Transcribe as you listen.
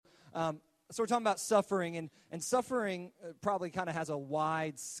So we're talking about suffering, and suffering probably kind of has a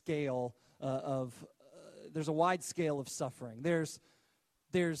wide scale there's a wide scale of suffering.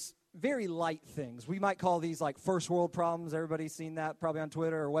 There's very light things. We might call these like first world problems. Everybody's seen that probably on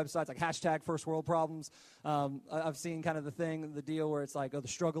Twitter or websites, like hashtag first world problems. I've seen kind of the deal where it's like, oh, the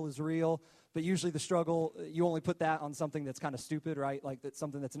struggle is real. But usually the struggle, you only put that on something that's kind of stupid, right? Like that's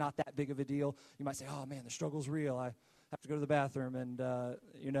something that's not that big of a deal. You might say, oh, man, the struggle's real. I have to go to the bathroom and,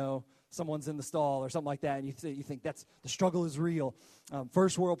 someone's in the stall or something like that, and you think that's the struggle is real.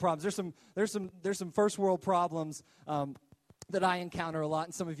 First world problems. There's some first world problems that I encounter a lot,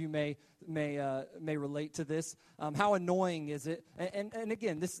 and some of you may relate to this. How annoying is it? And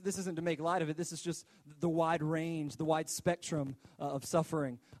again, this isn't to make light of it. This is just the wide range, the wide spectrum of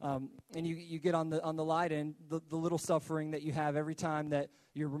suffering. And you get on the light end, the little suffering that you have every time that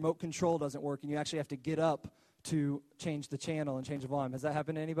your remote control doesn't work, and you actually have to get up to change the channel and change the volume. Has that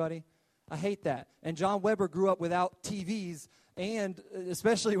happened to anybody? I hate that. And John Weber grew up without TVs and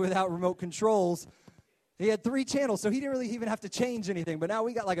especially without remote controls. He had 3 channels, so he didn't really even have to change anything. But now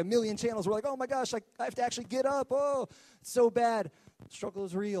we got like a million channels. We're like, oh my gosh, I have to actually get up. Oh, it's so bad. The struggle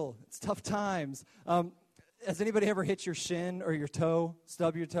is real. It's tough times. Has anybody ever hit your shin or your toe,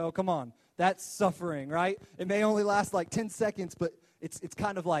 stub your toe? Come on. That's suffering, right? It may only last like 10 seconds, but it's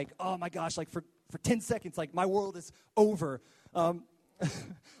kind of like, oh my gosh, like for 10 seconds, like my world is over.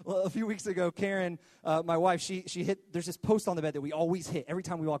 Well, a few weeks ago, Karen, my wife, she hit, there's this post on the bed that we always hit every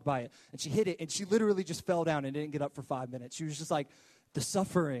time we walk by it. And she hit it, and she literally just fell down and didn't get up for 5 minutes. She was just like, the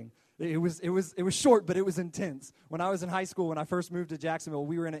suffering. It was short, but it was intense. When I was in high school, when I first moved to Jacksonville,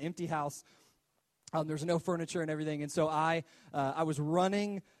 we were in an empty house. There's no furniture and everything. And so I was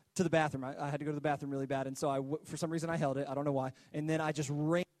running to the bathroom. I had to go to the bathroom really bad. And so for some reason, I held it. I don't know why. And then I just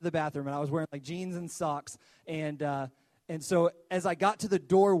ran to the bathroom, and I was wearing like jeans and socks. And so as I got to the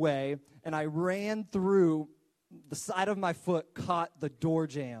doorway and I ran through, the side of my foot caught the door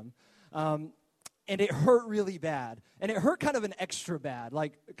jamb. And it hurt really bad. And it hurt kind of an extra bad,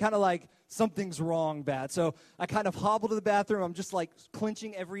 kind of like something's wrong bad. So I kind of hobbled to the bathroom. I'm just like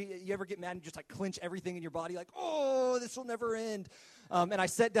clenching you ever get mad and you just like clench everything in your body like, oh, this will never end. And I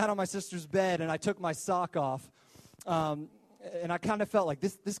sat down on my sister's bed and I took my sock off. And I kind of felt like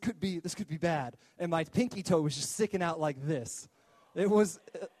this could be bad. And my pinky toe was just sticking out like this. It was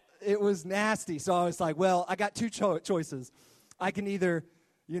nasty. So I was like, well, I got 2 choices. I can either,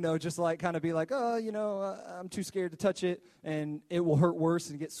 just like kind of be like, oh, I'm too scared to touch it, and it will hurt worse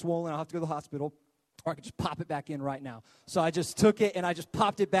and get swollen. I'll have to go to the hospital. Or I could just pop it back in right now. So I just took it and I just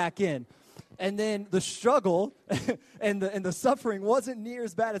popped it back in. And then the struggle and the suffering wasn't near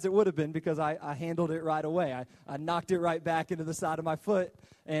as bad as it would have been because I handled it right away. I knocked it right back into the side of my foot,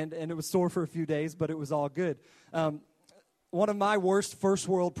 and it was sore for a few days, but it was all good. One of my worst first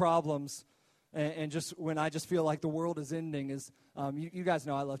world problems, and just when I just feel like the world is ending, is you guys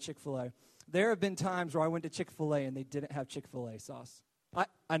know I love Chick-fil-A. There have been times where I went to Chick-fil-A and they didn't have Chick-fil-A sauce.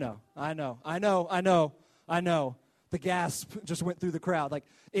 I know. The gasp just went through the crowd. Like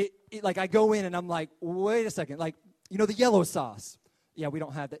I go in and I'm like, wait a second. Like, the yellow sauce. Yeah, we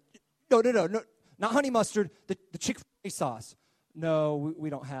don't have that. No, not honey mustard. The Chick-fil-A sauce. No, we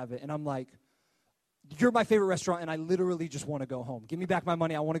don't have it. And I'm like, you're my favorite restaurant, and I literally just want to go home. Give me back my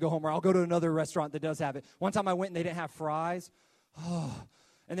money. I want to go home, or I'll go to another restaurant that does have it. One time I went and they didn't have fries. Oh,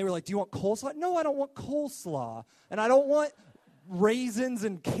 and they were like, do you want coleslaw? No, I don't want coleslaw. And I don't want raisins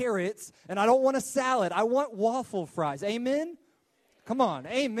and carrots, and I don't want a salad. I want waffle fries. Amen? Come on,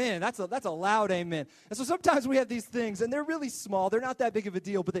 amen. That's a loud amen. And so sometimes we have these things, and they're really small. They're not that big of a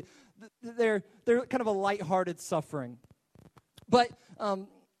deal, but they're kind of a lighthearted suffering. But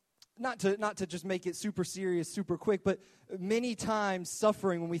not to just make it super serious, super quick, but many times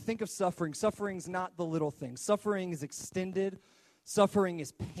suffering, when we think of suffering, suffering's not the little things. Suffering is extended. Suffering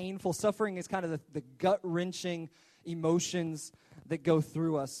is painful. Suffering is kind of the gut-wrenching emotions that go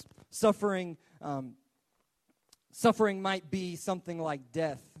through us. Suffering might be something like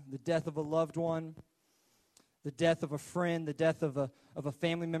death, the death of a loved one, the death of a friend, the death of a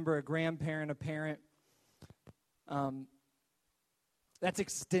family member, a grandparent, a parent. That's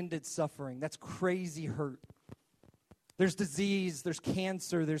extended suffering. That's crazy hurt. There's disease, there's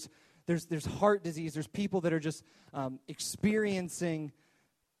cancer, there's heart disease, there's people that are just experiencing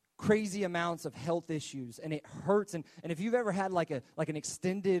crazy amounts of health issues, and it hurts. And if you've ever had like an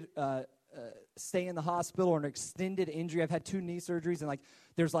extended stay in the hospital or an extended injury, I've had 2 knee surgeries, and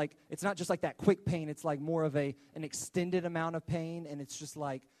it's not just like that quick pain. It's like more of an extended amount of pain, and it's just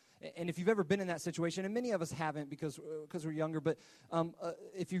like And if you've ever been in that situation, and many of us haven't because we're younger, but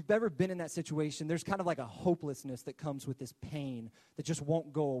if you've ever been in that situation, there's kind of like a hopelessness that comes with this pain that just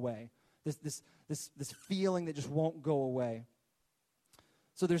won't go away. This feeling that just won't go away.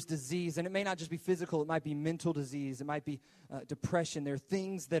 So there's disease, and it may not just be physical. It might be mental disease. It might be depression. There are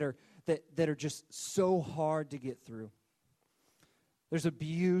things that are just so hard to get through. There's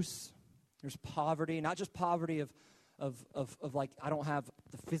abuse. There's poverty, not just poverty of like I don't have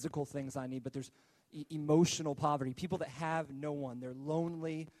the physical things I need, but there's emotional poverty. People that have no one. They're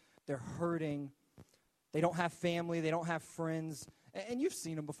lonely. They're hurting. They don't have family. They don't have friends. And you've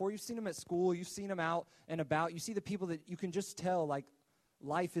seen them before. You've seen them at school. You've seen them out and about. You see the people that you can just tell, like,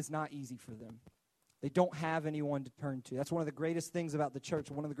 life is not easy for them. They don't have anyone to turn to. That's one of the greatest things about the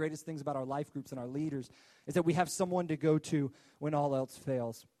church. One of the greatest things about our life groups and our leaders is that we have someone to go to when all else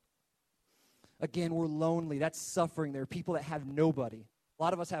fails. Again, we're lonely. That's suffering. There are people that have nobody. A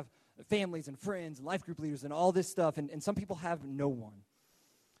lot of us have families and friends and life group leaders and all this stuff, and some people have no one.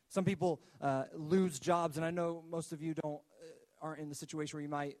 Some people lose jobs, and I know most of you aren't in the situation where you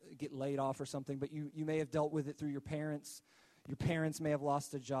might get laid off or something, but you may have dealt with it through your parents. Your parents may have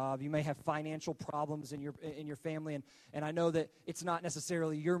lost a job. You may have financial problems in your family, and I know that it's not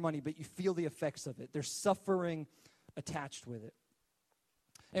necessarily your money, but you feel the effects of it. There's suffering attached with it.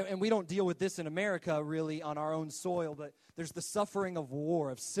 And we don't deal with this in America, really, on our own soil, but there's the suffering of war,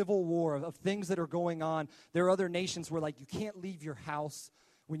 of civil war, of things that are going on. There are other nations where, like, you can't leave your house.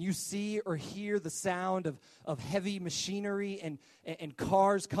 When you see or hear the sound of heavy machinery and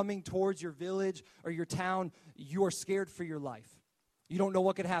cars coming towards your village or your town, you are scared for your life. You don't know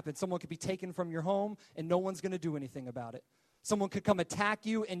what could happen. Someone could be taken from your home, and no one's going to do anything about it. Someone could come attack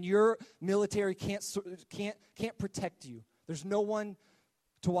you, and your military can't protect you. There's no one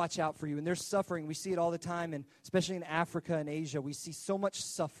to watch out for you, and there's suffering. We see it all the time, and especially in Africa and Asia, we see so much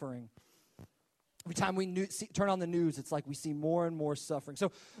suffering. Every time we turn on the news, it's like we see more and more suffering.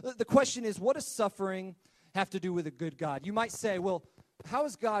 So the question is, what does suffering have to do with a good God? You might say, well, how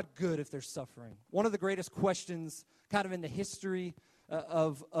is God good if there's suffering? One of the greatest questions kind of in the history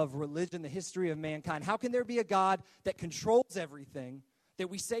of religion, the history of mankind. How can there be a God that controls everything, that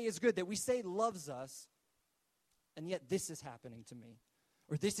we say is good, that we say loves us, and yet this is happening to me,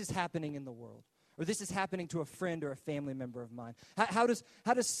 or this is happening in the world, or this is happening to a friend or a family member of mine? How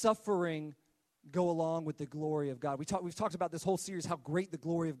does suffering go along with the glory of God? We've talked about this whole series, how great the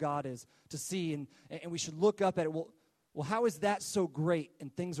glory of God is to see, and we should look up at it. Well, how is that so great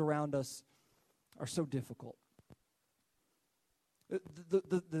and things around us are so difficult?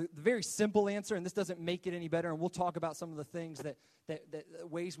 The very simple answer, and this doesn't make it any better, and we'll talk about some of the things that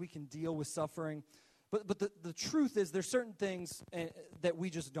ways we can deal with suffering, but the truth is there's certain things that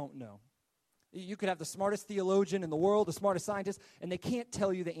we just don't know. You could have the smartest theologian in the world, the smartest scientist, and they can't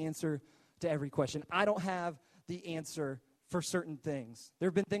tell you the answer to every question. I don't have the answer for certain things. There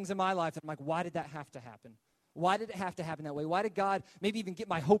have been things in my life that I'm like, why did that have to happen? Why did it have to happen that way? Why did God maybe even get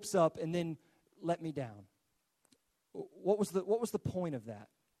my hopes up and then let me down? What was the point of that?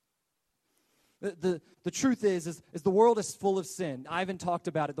 The truth is the world is full of sin. Ivan talked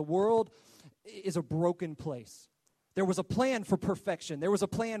about it. The world is a broken place. There was a plan for perfection. There was a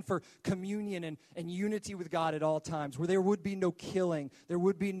plan for communion and unity with God at all times, where there would be no killing, there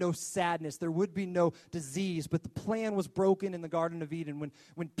would be no sadness, there would be no disease. But the plan was broken in the Garden of Eden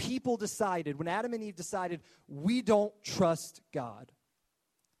when people decided, when Adam and Eve decided, we don't trust God.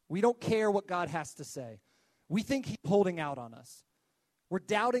 We don't care what God has to say. We think he's holding out on us. We're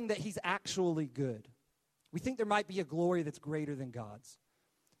doubting that he's actually good. We think there might be a glory that's greater than God's.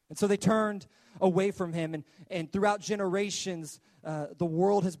 And so they turned away from him, and throughout generations, the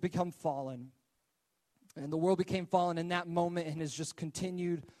world has become fallen. And the world became fallen in that moment and has just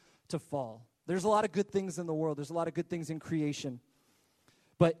continued to fall. There's a lot of good things in the world. There's a lot of good things in creation.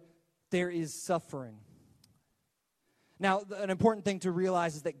 But there is suffering. Now, an important thing to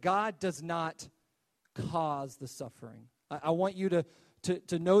realize is that God does not cause the suffering. I want you to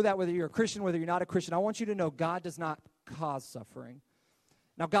know that, whether you're a Christian, whether you're not a Christian. I want you to know God does not cause suffering.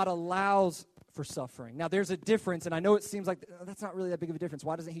 Now, God allows for suffering. Now, there's a difference, and I know it seems like that's not really that big of a difference.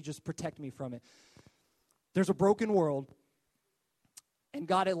 Why doesn't he just protect me from it? There's a broken world, and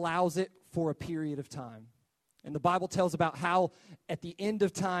God allows it for a period of time. And the Bible tells about how at the end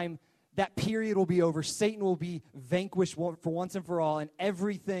of time, that period will be over. Satan will be vanquished for once and for all, and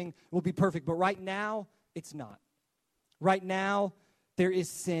everything will be perfect. But right now, it's not. Right now, there is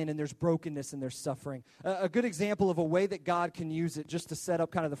sin, and there's brokenness, and there's suffering. A good example of a way that God can use it, just to set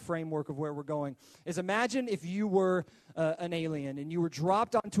up kind of the framework of where we're going, is imagine if you were an alien, and you were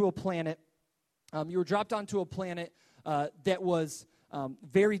dropped onto a planet. That was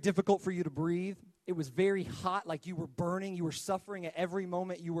very difficult for you to breathe. It was very hot, like you were burning. You were suffering at every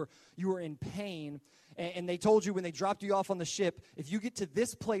moment. You were in pain. And they told you when they dropped you off on the ship, if you get to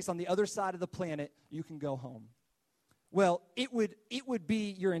this place on the other side of the planet, you can go home. Well, it would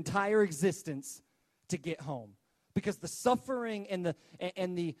be your entire existence to get home, because the suffering and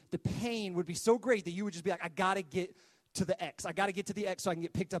the pain would be so great that you would just be like, I got to get to the X. I got to get to the X so I can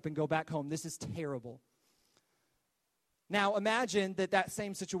get picked up and go back home. This is terrible. Now, imagine that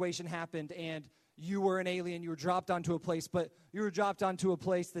same situation happened and you were an alien, you were dropped onto a place, but you were dropped onto a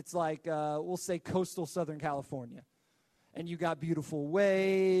place that's like, we'll say coastal Southern California. And you got beautiful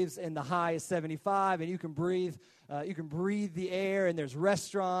waves, and the high is 75, and you can breathe the air, and there's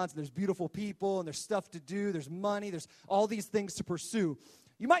restaurants, and there's beautiful people, and there's stuff to do, there's money, there's all these things to pursue.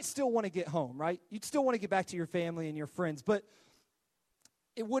 You might still want to get home, right? You'd still want to get back to your family and your friends, but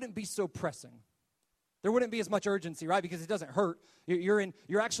it wouldn't be so pressing. There wouldn't be as much urgency, right? Because it doesn't hurt.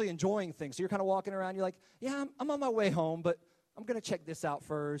 You're actually enjoying things. So you're kind of walking around. You're like, yeah, I'm on my way home, but I'm going to check this out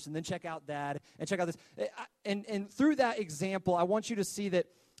first, and then check out that, and check out this. And through that example, I want you to see that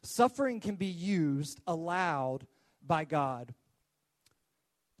suffering can be used, allowed by God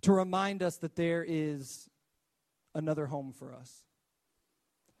to remind us that there is another home for us,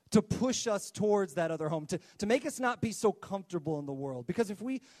 to push us towards that other home, to make us not be so comfortable in the world. Because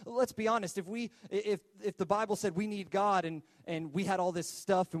let's be honest, if the Bible said we need God and we had all this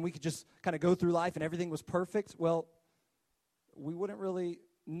stuff and we could just kind of go through life and everything was perfect, well, we wouldn't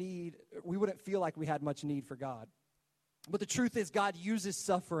feel like we had much need for God. But the truth is, God uses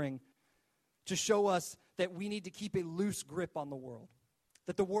suffering to show us that we need to keep a loose grip on the world,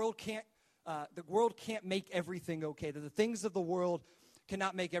 that the world can't make everything okay, that the things of the world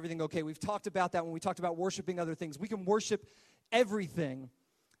cannot make everything okay. We've talked about that when we talked about worshiping other things. We can worship everything,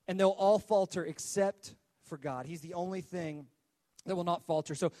 and they'll all falter except for God. He's the only thing that will not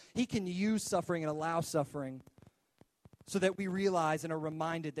falter. So he can use suffering and allow suffering so that we realize and are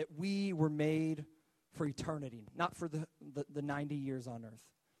reminded that we were made for eternity, not for the 90 years on earth.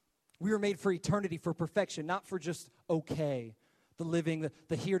 We were made for eternity, for perfection, not for just okay, the living,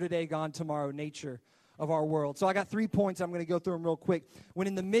 the here today, gone tomorrow nature of our world. So I got 3 points. I'm going to go through them real quick. When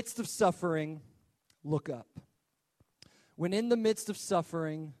in the midst of suffering, look up. When in the midst of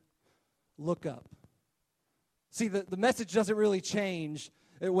suffering, look up. See, the message doesn't really change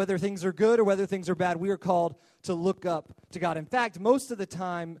whether things are good or whether things are bad. We are called to look up to God. In fact, most of the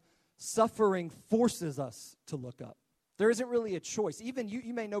time, suffering forces us to look up. There isn't really a choice. Even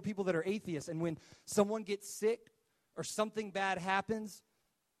you may know people that are atheists, and when someone gets sick or something bad happens,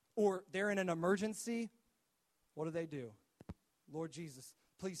 or they're in an emergency, what do? Lord Jesus,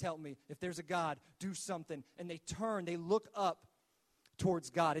 please help me. If there's a God, do something. And they look up towards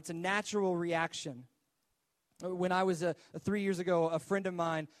God. It's a natural reaction. When I was 3 years ago, a friend of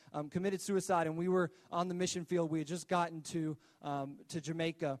mine committed suicide, and we were on the mission field. We had just gotten to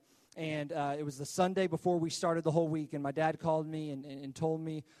Jamaica, and it was the Sunday before we started the whole week, and my dad called me and told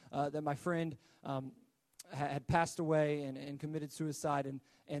me that my friend had passed away and committed suicide,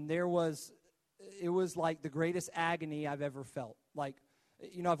 and it was like the greatest agony I've ever felt. Like,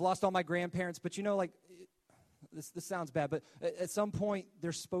 I've lost all my grandparents, but this sounds bad, but at some point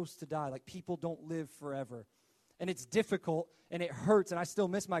they're supposed to die. Like, people don't live forever. And it's difficult, and it hurts, and I still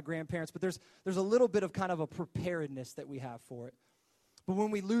miss my grandparents, but there's a little bit of kind of a preparedness that we have for it. But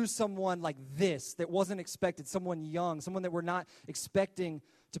when we lose someone like this that wasn't expected, someone young, someone that we're not expecting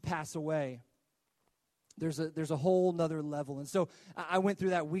to pass away, there's a whole nother level. And so I went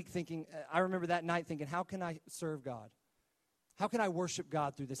through that week thinking, I remember that night thinking, how can I serve God? How can I worship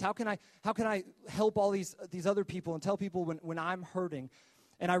God through this? How can I help all these other people and tell people when I'm hurting?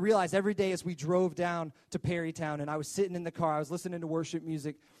 And I realized every day as we drove down to Perrytown, and I was sitting in the car, I was listening to worship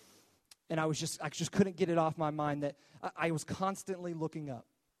music, and I just couldn't get it off my mind that I was constantly looking up.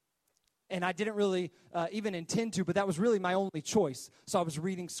 And I didn't really even intend to, but that was really my only choice. So I was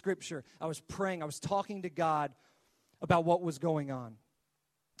reading Scripture. I was praying. I was talking to God about what was going on.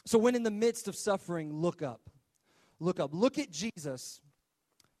 So when in the midst of suffering, look up. Look up. Look at Jesus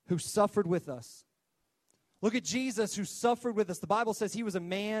who suffered with us. Look at Jesus who suffered with us. The Bible says he was a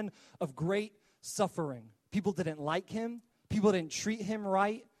man of great suffering. People didn't like him. People didn't treat him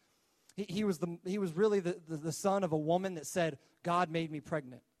right. He was really the son of a woman that said, God made me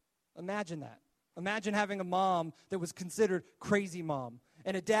pregnant. Imagine that. Imagine having a mom that was considered crazy mom,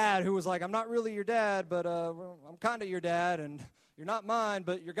 and a dad who was like, I'm not really your dad, but I'm kind of your dad, and you're not mine,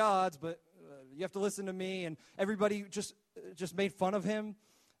 but you're God's, but you have to listen to me. And everybody just made fun of him.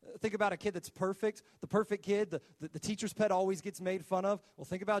 Think about a kid that's perfect. The perfect kid, the teacher's pet always gets made fun of. Well,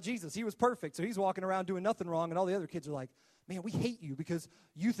 think about Jesus. He was perfect, so he's walking around doing nothing wrong, and all the other kids are like, man, we hate you because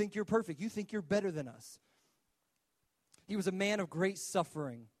you think you're perfect. You think you're better than us. He was a man of great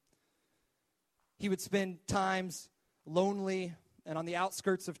suffering. He would spend times lonely and on the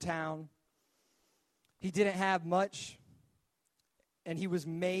outskirts of town. He didn't have much, and he was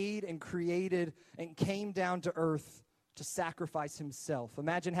made and created and came down to earth to sacrifice himself.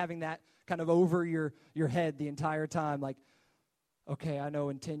 Imagine having that kind of over your head the entire time, like, okay, I know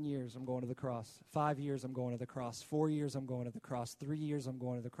in 10 years I'm going to the cross. 5 years I'm going to the cross. 4 years I'm going to the cross. 3 years I'm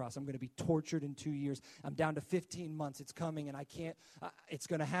going to the cross. I'm going to be tortured in 2 years. I'm down to 15 months. It's coming, and I can't, it's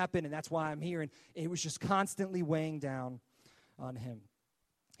going to happen, and that's why I'm here. And it was just constantly weighing down on him.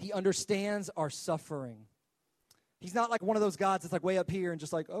 He understands our suffering. He's not like one of those gods that's like way up here and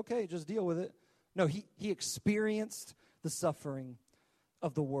just like, okay, just deal with it. No, he experienced the suffering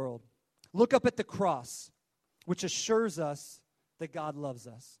of the world. Look up at the cross, which assures us that God loves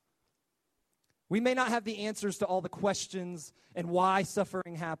us. We may not have the answers to all the questions and why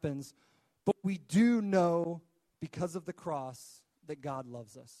suffering happens, but we do know because of the cross that God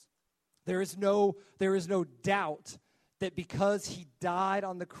loves us. There is no doubt that because he died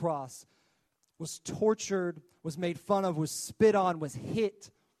on the cross, was tortured, was made fun of, was spit on, was hit,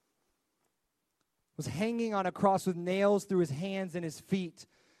 was hanging on a cross with nails through his hands and his feet,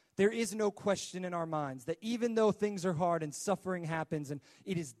 there is no question in our minds that even though things are hard and suffering happens and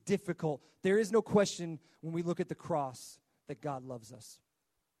it is difficult, there is no question when we look at the cross that God loves us.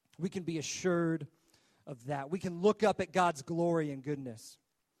 We can be assured of that. We can look up at God's glory and goodness.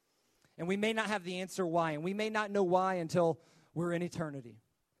 And we may not have the answer why, and we may not know why until we're in eternity.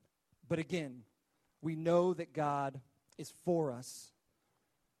 But again, we know that God is for us.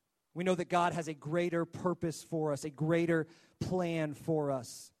 We know that God has a greater purpose for us, a greater plan for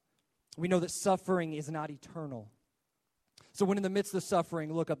us. We know that suffering is not eternal. So when in the midst of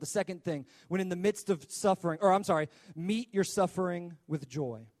suffering, look up. The second thing, when in the midst of suffering, meet your suffering with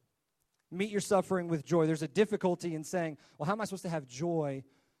joy. Meet your suffering with joy. There's a difficulty in saying, well, how am I supposed to have joy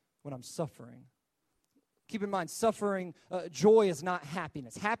when I'm suffering? Keep in mind, suffering, joy is not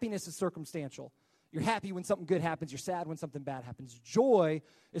happiness. Happiness is circumstantial. You're happy when something good happens. You're sad when something bad happens. Joy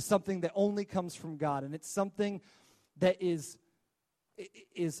is something that only comes from God, and it's something that is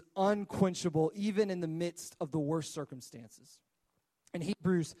unquenchable even in the midst of the worst circumstances. In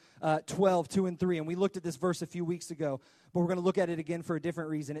Hebrews 12, 2 and 3, and we looked at this verse a few weeks ago, but we're going to look at it again for a different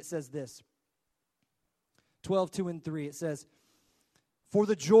reason. It says this, 12, 2 and 3, it says, for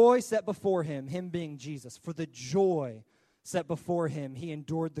the joy set before him being Jesus, for the joy set before him, he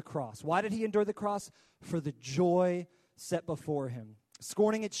endured the cross. Why did he endure the cross? For the joy set before him.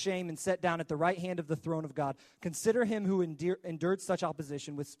 Scorning its shame and set down at the right hand of the throne of God. Consider him who endured such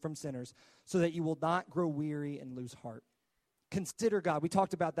opposition from sinners, so that you will not grow weary and lose heart. Consider God. We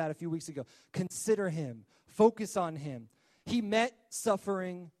talked about that a few weeks ago. Consider him. Focus on him. He met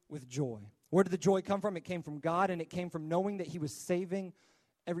suffering with joy. Where did the joy come from? It came from God, and it came from knowing that he was saving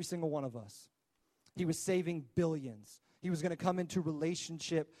every single one of us. He was saving billions. He was going to come into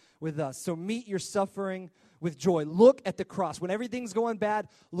relationship with us. So meet your suffering with joy. Look at the cross. When everything's going bad,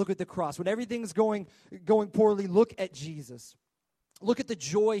 look at the cross. When everything's going poorly, look at Jesus. Look at the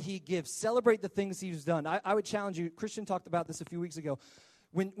joy he gives. Celebrate the things he's done. I would challenge you. Christian talked about this a few weeks ago.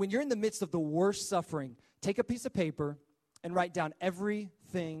 When you're in the midst of the worst suffering, take a piece of paper and write down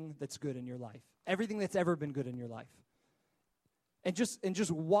everything that's good in your life. Everything that's ever been good in your life. And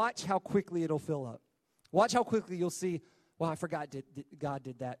just watch how quickly it'll fill up. Watch how quickly you'll see, well, I forgot God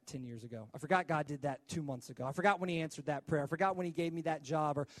did that 10 years ago. I forgot God did that 2 months ago. I forgot when he answered that prayer. I forgot when he gave me that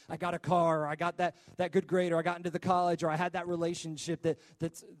job, or I got a car, or I got that good grade, or I got into the college, or I had that relationship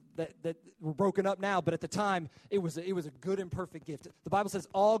that we're broken up now, but at the time, it was a good and perfect gift. The Bible says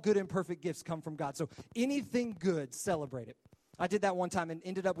all good and perfect gifts come from God. So anything good, celebrate it. I did that one time and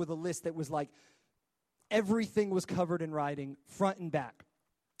ended up with a list that was like everything was covered in writing, front and back.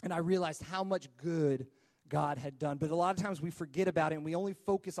 And I realized how much good God had done. But a lot of times we forget about it and we only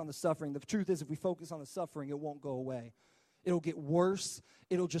focus on the suffering. The truth is, if we focus on the suffering, it won't go away. It'll get worse.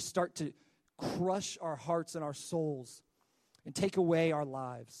 It'll just start to crush our hearts and our souls and take away our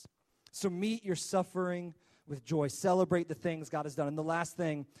lives. So meet your suffering with joy. Celebrate the things God has done. And the last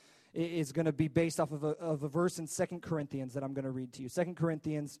thing is going to be based off of a verse in 2 Corinthians that I'm going to read to you. 2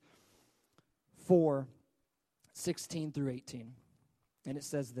 Corinthians 4, 16 through 18. And it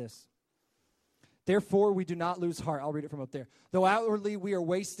says this. Therefore, we do not lose heart. I'll read it from up there. Though outwardly we are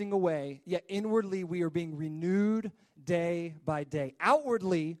wasting away, yet inwardly we are being renewed day by day.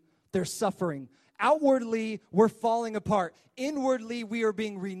 Outwardly, there's suffering. Outwardly, we're falling apart. Inwardly, we are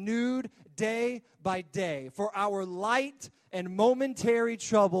being renewed day by day. For our light and momentary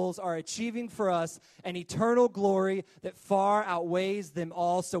troubles are achieving for us an eternal glory that far outweighs them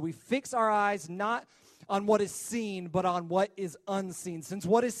all. So we fix our eyes not on what is seen, but on what is unseen. Since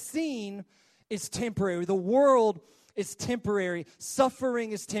what is seen is temporary. The world is temporary.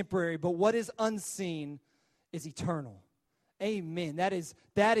 Suffering is temporary. But what is unseen is eternal. Amen. That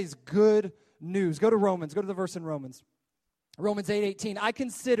is good news. Go to Romans. Go to the verse in Romans. Romans 8:18. I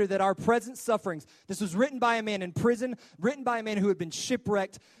consider that our present sufferings, this was written by a man in prison, written by a man who had been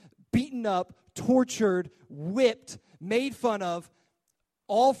shipwrecked, beaten up, tortured, whipped, made fun of,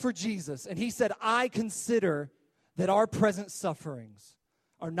 all for Jesus. And he said, I consider that our present sufferings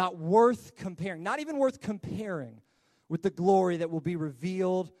are not worth comparing, not even worth comparing with the glory that will be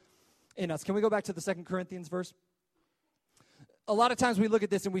revealed in us. Can we go back to the 2 Corinthians verse? A lot of times we look at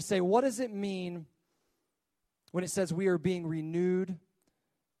this and we say, what does it mean when it says we are being renewed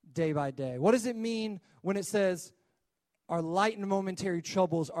day by day? What does it mean when it says our light and momentary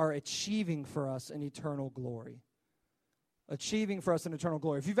troubles are achieving for us an eternal glory? Achieving for us an eternal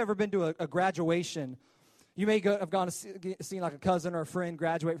glory. If you've ever been to a graduation, you may have gone to see like a cousin or a friend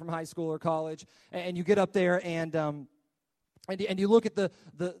graduate from high school or college, and you get up there and you look at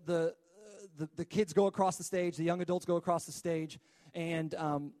the kids go across the stage, the young adults go across the stage, and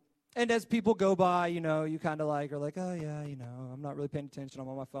as people go by, you kind of are like, oh yeah, I'm not really paying attention. I'm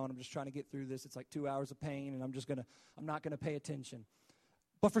on my phone. I'm just trying to get through this. It's like 2 hours of pain, and I'm not gonna pay attention.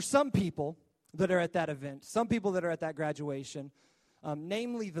 But for some people that are at that event, some people that are at that graduation,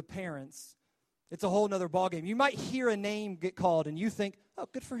 namely the parents, it's a whole nother ballgame. You might hear a name get called, and you think, oh,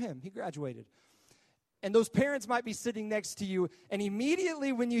 good for him. He graduated. And those parents might be sitting next to you, and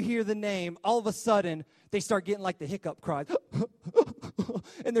immediately when you hear the name, all of a sudden, they start getting like the hiccup cries.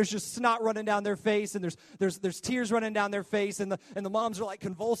 And there's just snot running down their face, and there's tears running down their face, and the moms are like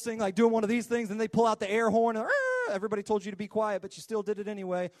convulsing, like doing one of these things, and they pull out the air horn, and everybody told you to be quiet, but you still did it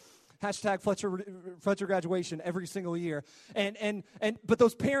anyway. Hashtag Fletcher graduation every single year. But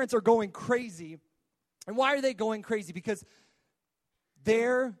those parents are going crazy. And why are they going crazy? Because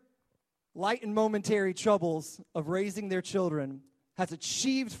their light and momentary troubles of raising their children has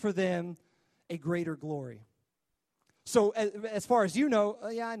achieved for them a greater glory. So as far as you know,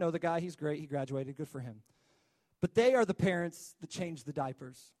 yeah, I know the guy, he's great, he graduated, good for him. But they are the parents that changed the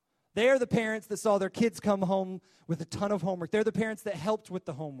diapers. They are the parents that saw their kids come home with a ton of homework. They're the parents that helped with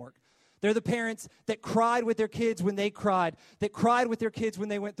the homework. They're the parents that cried with their kids when they cried, that cried with their kids when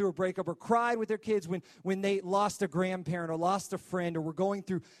they went through a breakup, or cried with their kids when they lost a grandparent or lost a friend, or were going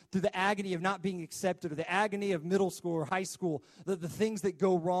through the agony of not being accepted, or the agony of middle school or high school, the things that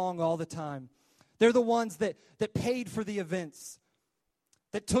go wrong all the time. They're the ones that paid for the events,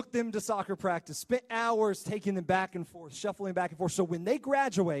 that took them to soccer practice, spent hours taking them back and forth, shuffling back and forth. So when they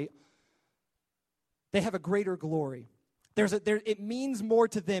graduate, they have a greater glory. It means more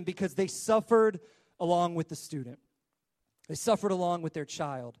to them because they suffered along with the student. They suffered along with their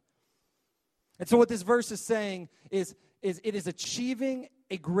child. And so what this verse is saying is it is achieving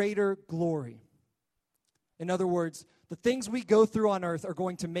a greater glory. In other words, the things we go through on earth are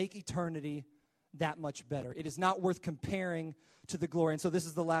going to make eternity that much better. It is not worth comparing to the glory. And so this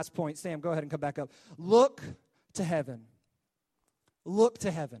is the last point. Sam, go ahead and come back up. Look to heaven. Look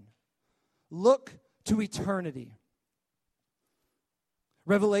to heaven. Look to eternity.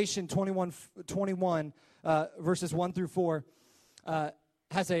 Revelation 21, verses 1 through 4,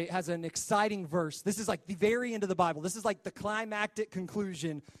 has an exciting verse. This is like the very end of the Bible. This is like the climactic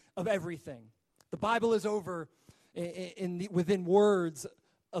conclusion of everything. The Bible is over within words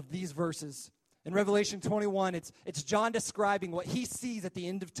of these verses. In Revelation 21, it's John describing what he sees at the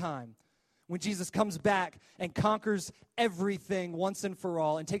end of time, when Jesus comes back and conquers everything once and for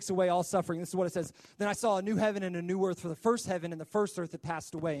all and takes away all suffering. This is what it says. Then I saw a new heaven and a new earth, for the first heaven and the first earth had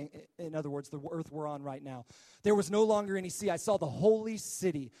passed away. In other words, the earth we're on right now. There was no longer any sea. I saw the holy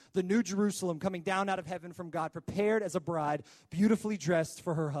city, the new Jerusalem, coming down out of heaven from God, prepared as a bride, beautifully dressed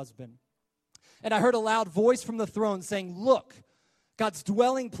for her husband. And I heard a loud voice from the throne saying, "Look, God's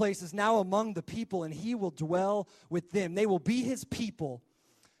dwelling place is now among the people, and he will dwell with them. They will be his people,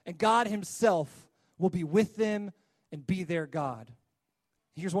 and God himself will be with them and be their God."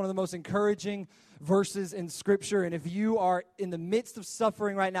 Here's one of the most encouraging verses in Scripture. And if you are in the midst of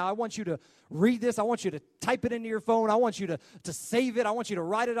suffering right now, I want you to read this. I want you to type it into your phone. I want you to save it. I want you to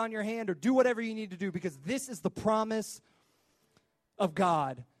write it on your hand or do whatever you need to do, because this is the promise of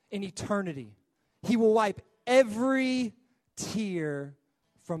God in eternity. He will wipe every tear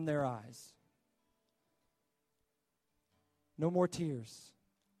from their eyes. No more tears.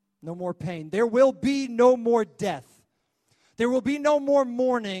 No more pain. There will be no more death. There will be no more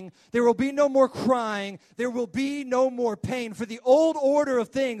mourning. There will be no more crying. There will be no more pain. For the old order of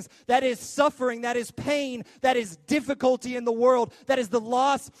things, that is suffering, that is pain, that is difficulty in the world, that is the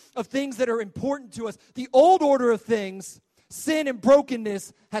loss of things that are important to us. The old order of things, sin and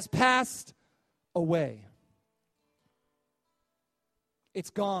brokenness, has passed away.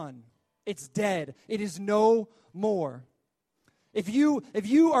 It's gone. It's dead. It is no more. If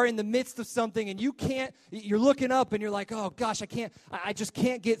you are in the midst of something and you're looking up and you're like, oh gosh, I just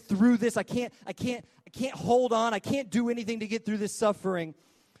can't get through this. I can't hold on. I can't do anything to get through this suffering.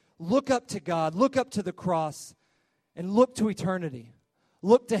 Look up to God. Look up to the cross and look to eternity.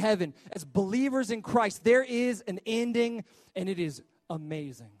 Look to heaven. As believers in Christ, there is an ending and it is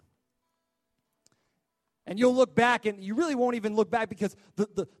amazing. And you'll look back, and you really won't even look back because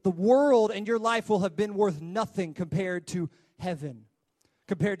the world and your life will have been worth nothing compared to heaven,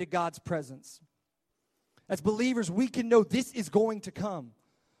 compared to God's presence. As believers, we can know this is going to come,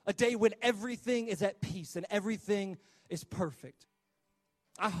 a day when everything is at peace and everything is perfect.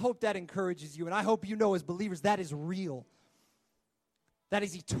 I hope that encourages you, and I hope you know as believers that is real. That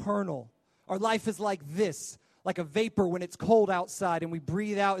is eternal. Our life is like this. Like a vapor when it's cold outside and we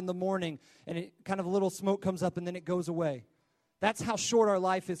breathe out in the morning and it kind of a little smoke comes up and then it goes away. That's how short our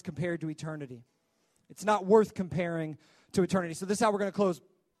life is compared to eternity. It's not worth comparing to eternity. So this is how we're going to close.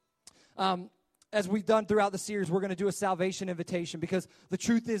 As we've done throughout the series, we're going to do a salvation invitation because the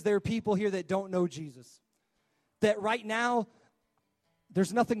truth is there are people here that don't know Jesus. That right now,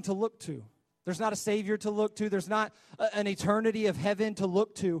 there's nothing to look to. There's not a Savior to look to. There's not an eternity of heaven to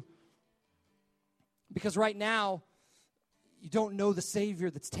look to. Because right now, you don't know the Savior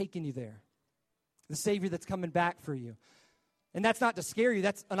that's taken you there. The Savior that's coming back for you. And that's not to scare you.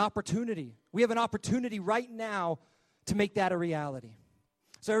 That's an opportunity. We have an opportunity right now to make that a reality.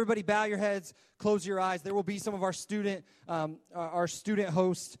 So everybody bow your heads, close your eyes. There will be some of our student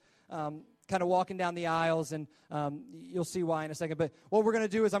hosts kind of walking down the aisles, and you'll see why in a second. But what we're going to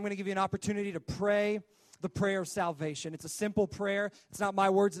do is I'm going to give you an opportunity to pray the prayer of salvation. It's a simple prayer. It's not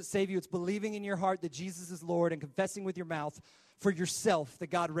my words that save you. It's believing in your heart that Jesus is Lord and confessing with your mouth for yourself that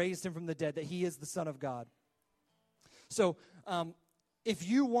God raised him from the dead, that he is the Son of God. So if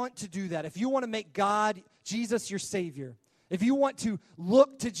you want to do that, if you want to make God, Jesus, your Savior, if you want to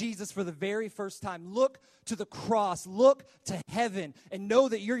look to Jesus for the very first time, look to the cross, look to heaven, and know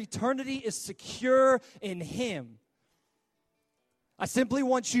that your eternity is secure in him, I simply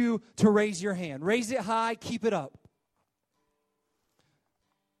want you to raise your hand. Raise it high, keep it up.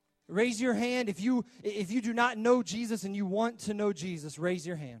 Raise your hand. If you do not know Jesus and you want to know Jesus, raise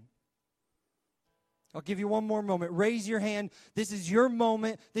your hand. I'll give you one more moment. Raise your hand. This is your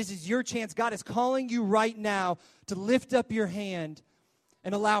moment. This is your chance. God is calling you right now to lift up your hand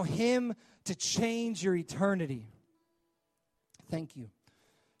and allow him to change your eternity. Thank you.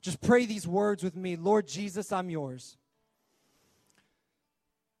 Just pray these words with me. Lord Jesus, I'm yours.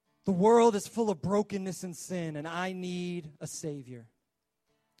 The world is full of brokenness and sin, and I need a Savior.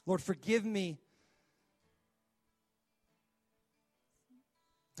 Lord, forgive me.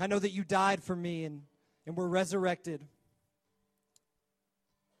 I know that you died for me and were resurrected.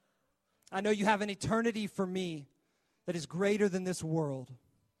 I know you have an eternity for me that is greater than this world.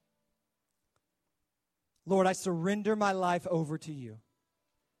 Lord, I surrender my life over to you.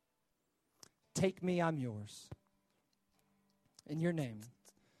 Take me, I'm yours. In your name.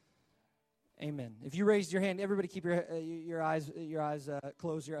 Amen. If you raised your hand, everybody keep your eyes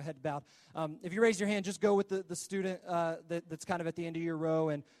closed, your head bowed. If you raise your hand, just go with the student that's kind of at the end of your row,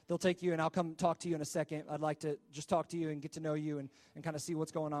 and they'll take you, and I'll come talk to you in a second. I'd like to just talk to you and get to know you and kind of see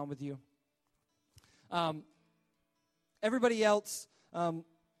what's going on with you. Everybody else,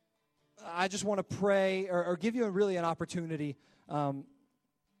 I just want to pray or give you really an opportunity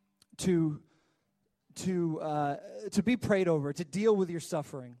to be prayed over, to deal with your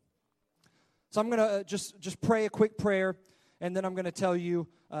suffering. So I'm going to just pray a quick prayer, and then I'm going to tell you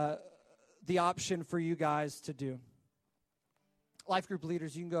the option for you guys to do. Life group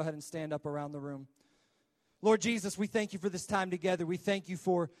leaders, you can go ahead and stand up around the room. Lord Jesus, we thank you for this time together. We thank you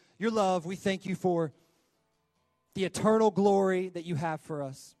for your love. We thank you for the eternal glory that you have for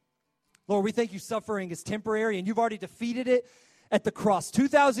us. Lord, we thank you suffering is temporary, and you've already defeated it at the cross.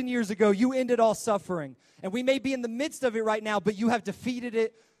 2,000 years ago, you ended all suffering. And we may be in the midst of it right now, but you have defeated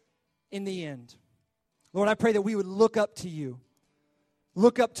it in the end. Lord, I pray that we would look up to you.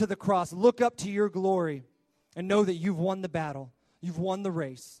 Look up to the cross. Look up to your glory and know that you've won the battle. You've won the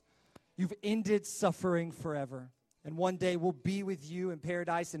race. You've ended suffering forever. And one day we'll be with you in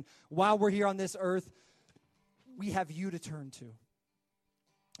paradise. And while we're here on this earth, we have you to turn to.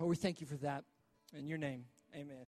 Lord, we thank you for that. In your name, amen.